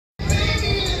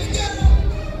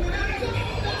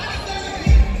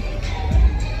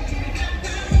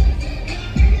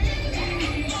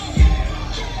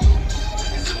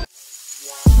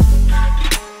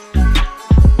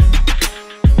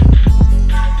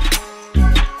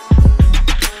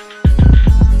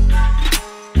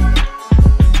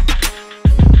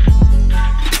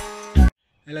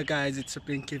Hello guys, it's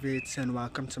Pinky Vits and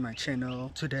welcome to my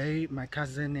channel. Today my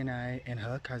cousin and I and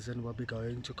her cousin will be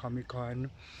going to Comic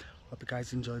Con. Hope you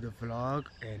guys enjoy the vlog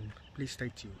and please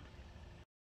stay tuned.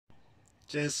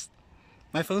 Just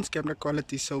my phone's camera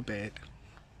quality is so bad.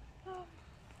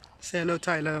 Say hello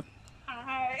Tyler.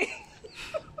 Hi.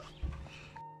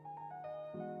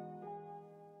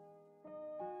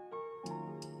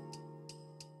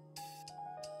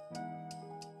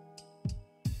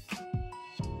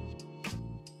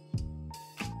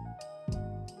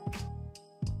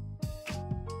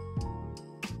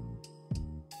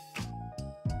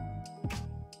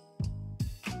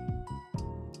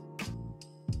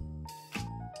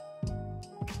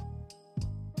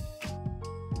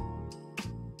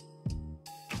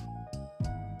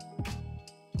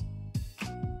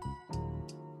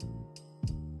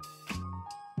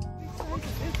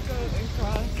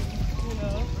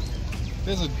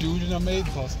 There's a dude in a maid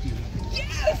costume.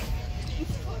 Yes!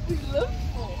 It's what we live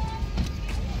for.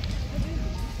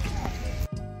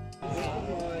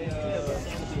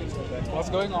 What's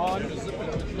going on? The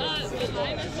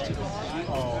line is on.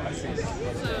 Oh, I see. So,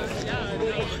 yeah, no,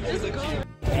 just go.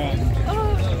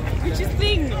 Oh, which is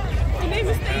Thing. The name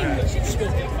is Thing.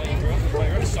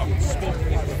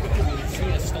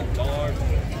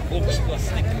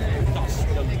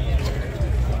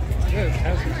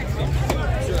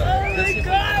 Oh my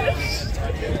gosh!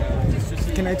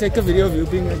 Can I take a video of you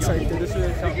being excited?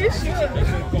 Okay, sure.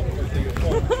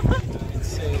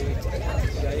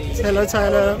 Hello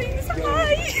Tyler.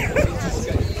 Hi!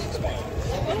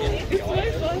 It's my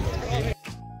fun.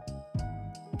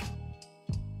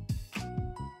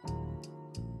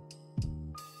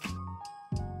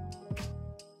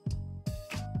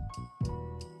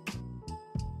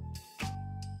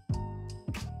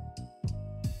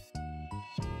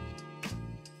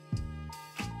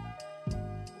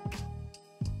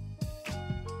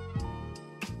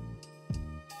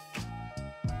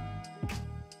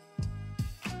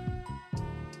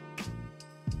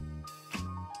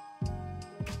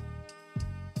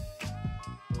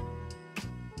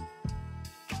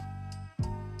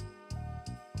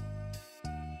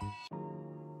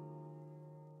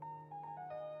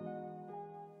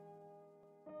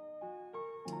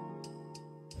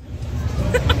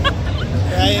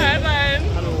 Hi, man.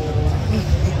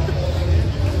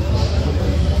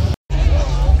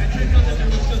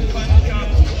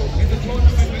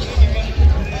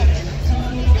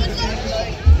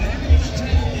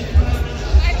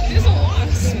 There's a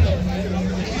wasp.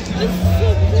 This is so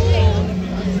cool.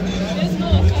 There's no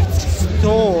effects.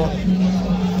 So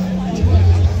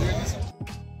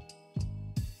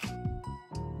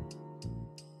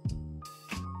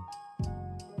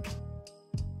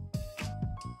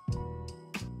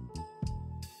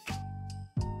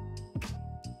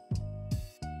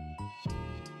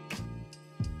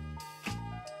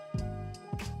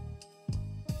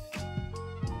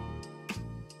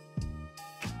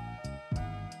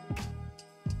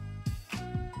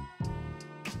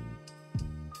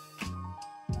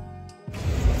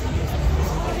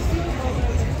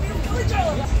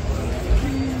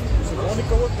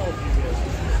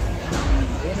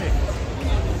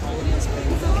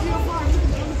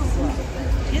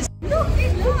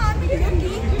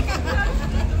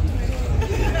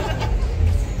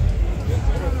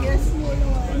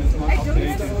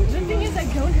The thing is, I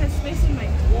don't have space in my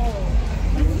wall.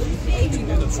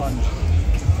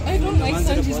 I don't like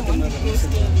sponges. I want to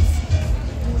post this.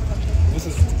 This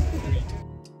is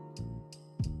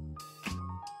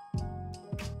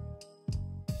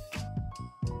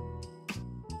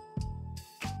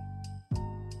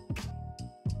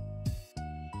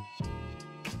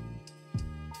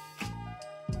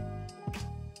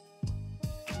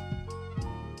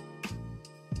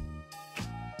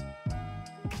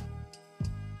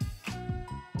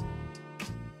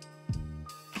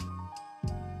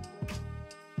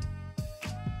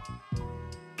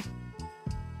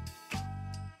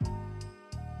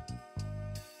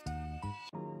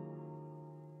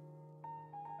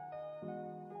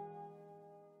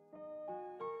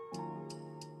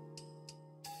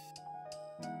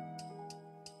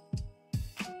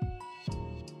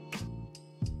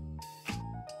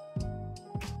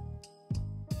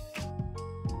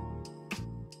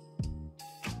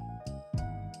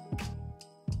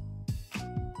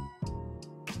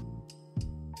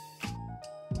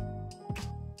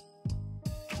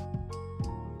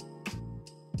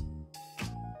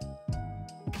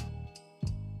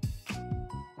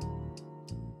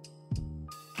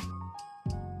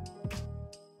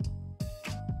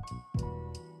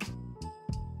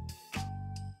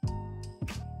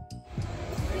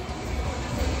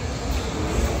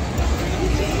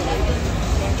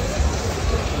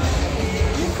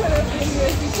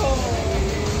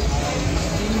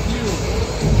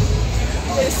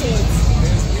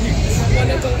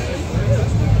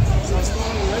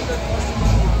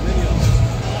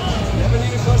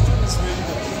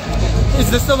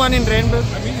this the one in Randburg?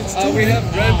 We have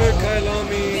Randburg,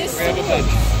 Kailami, we have a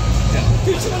bunch.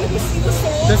 Did you want to go see the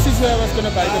sword? This is where I was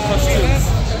gonna buy the costumes.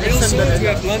 Real swords, we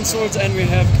have blunt swords, and we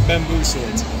have bamboo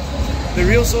swords. The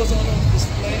real swords are on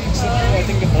display, except for I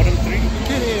think the bottom three.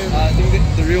 I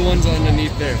think the real ones are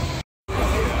underneath there.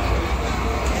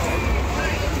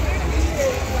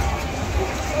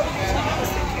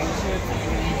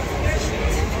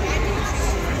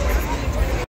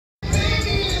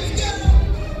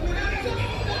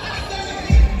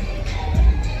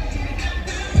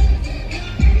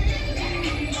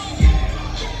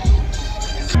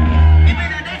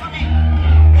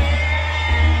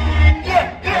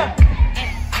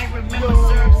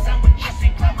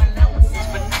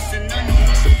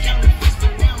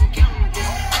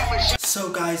 So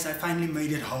guys, I finally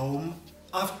made it home.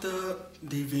 After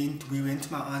the event, we went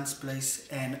to my aunt's place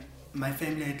and my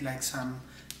family had like some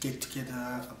get together,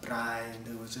 a braai, and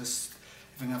they were just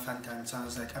having a fun time. So I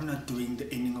was like, I'm not doing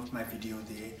the ending of my video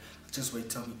there. I'll just wait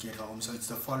till we get home. So it's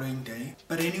the following day.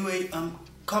 But anyway,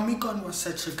 Comic-Con was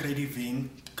such a great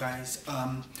event, guys.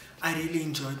 I really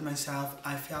enjoyed myself.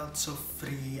 I felt so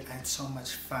free. I had so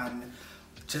much fun.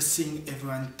 Just seeing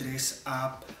everyone dress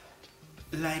up.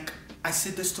 Like, I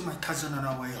said this to my cousin on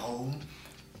our way home.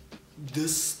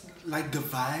 This, like, the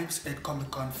vibes at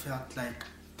Comic-Con felt like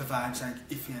the vibes like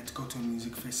if you had to go to a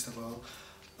music festival.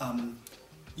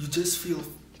 You just feel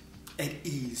at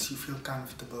ease, you feel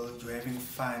comfortable, you're having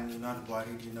fun, you're not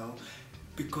worried, you know,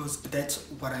 because that's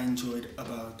what I enjoyed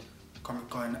about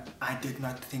Comic-Con. I did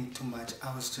not think too much.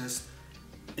 I was just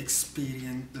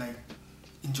enjoying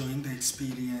the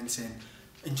experience and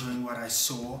enjoying what I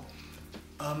saw.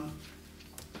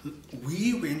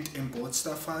 We went and bought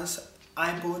stuff first.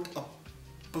 I bought a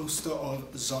poster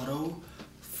of Zorro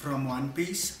from One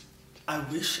Piece. I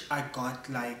wish I got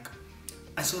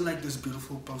I saw like this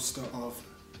beautiful poster of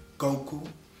Goku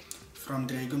from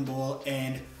Dragon Ball,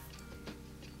 and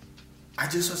I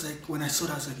just was like, when I saw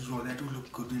it I was like, yo, that would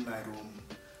look good in my room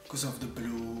because of the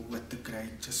blue with the grey,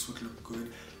 just would look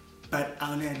good. But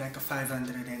I only had like a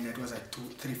 500 and that was like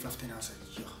 350 and I was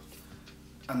like, yo,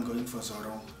 I'm going for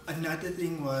Zorro. Another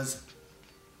thing was,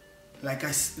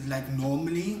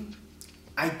 normally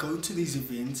I go to these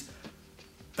events,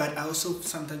 but I also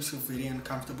sometimes feel very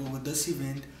uncomfortable with this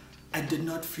event. I did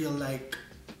not feel like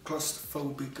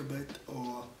claustrophobic a bit,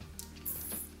 or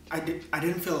I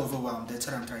didn't feel overwhelmed. That's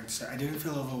what I'm trying to say. I didn't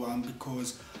feel overwhelmed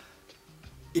because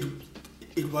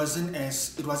it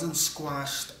wasn't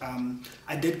squashed.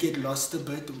 I did get lost a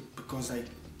bit because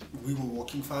we were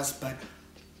walking fast, but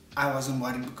I wasn't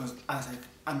worried because I was like,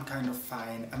 I'm kind of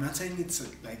fine. I'm not saying it's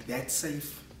like that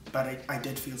safe, but I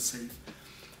did feel safe.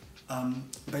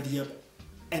 But yeah,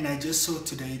 and I just saw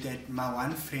today that my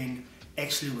one friend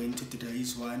actually went to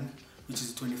today's one, which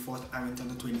is the 24th. I went on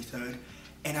the 23rd,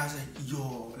 and I was like,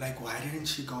 yo, like, why didn't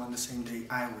she go on the same day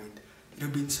I went? It would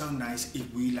have been so nice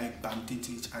if we like bumped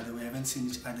into each other. We haven't seen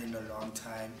each other in a long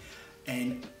time,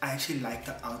 and I actually liked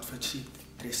the outfit she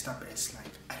dressed up as,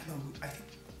 like, I don't know, I think,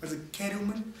 was it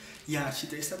Catwoman? Yeah, she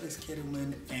dressed up as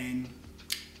Catwoman, and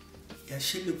yeah,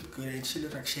 she looked good and she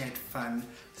looked like she had fun.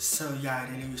 So yeah,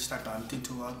 I really wished I bumped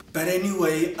into her. But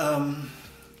anyway,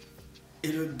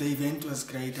 the event was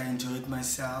great. I enjoyed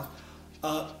myself.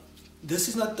 This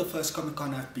is not the first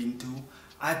Comic-Con I've been to.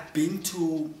 I've been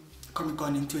to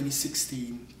Comic-Con in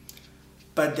 2016,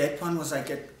 but that one was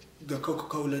like at the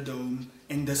Coca-Cola Dome,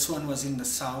 and this one was in the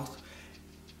south,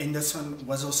 and this one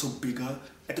was also bigger.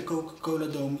 At the Coca-Cola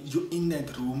Dome, you're in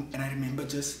that room, and I remember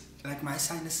just like my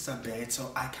sinuses are bad,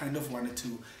 so I kind of wanted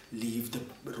to leave the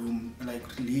room,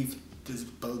 like leave this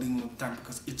building on time,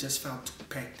 because it just felt too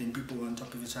packed and people were on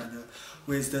top of each other.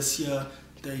 Whereas this year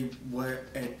they were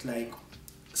at like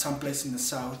someplace in the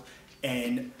south,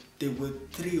 and there were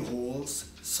 3 halls,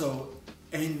 so,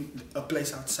 and a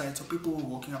place outside, so people were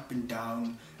walking up and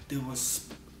down. There was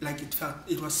like,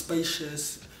 it was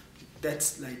spacious.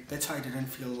 That's how I didn't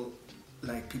feel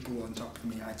like people were on top of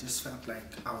me. I just felt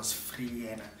like I was free,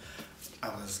 and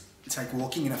it's like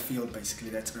walking in a field, basically.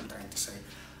 That's what I'm trying to say.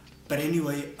 But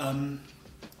anyway,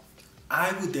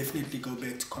 I would definitely go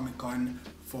back to Comic-Con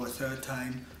for a 3rd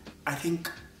time. I think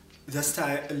this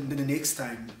time, the next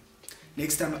time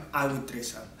I would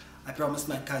dress up. I promised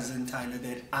my cousin Tyler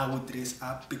that I would dress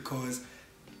up, because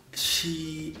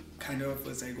she kind of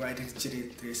was like, why didn't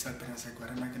you dress up? And I was like, what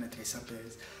am I going to dress up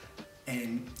as?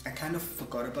 And I kind of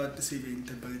forgot about this event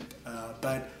a bit,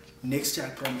 but next year I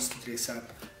promise to dress up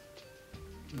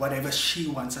whatever she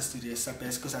wants us to dress up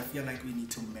as, because I feel like we need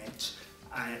to match.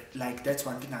 That's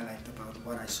one thing I liked about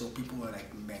what I saw. People were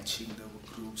like matching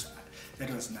the groups. That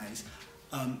was nice.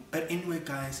 But anyway,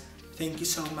 guys, thank you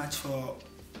so much for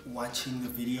watching the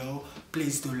video.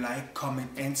 Please do like,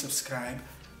 comment and subscribe.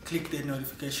 Click the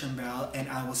notification bell and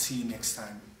I will see you next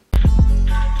time.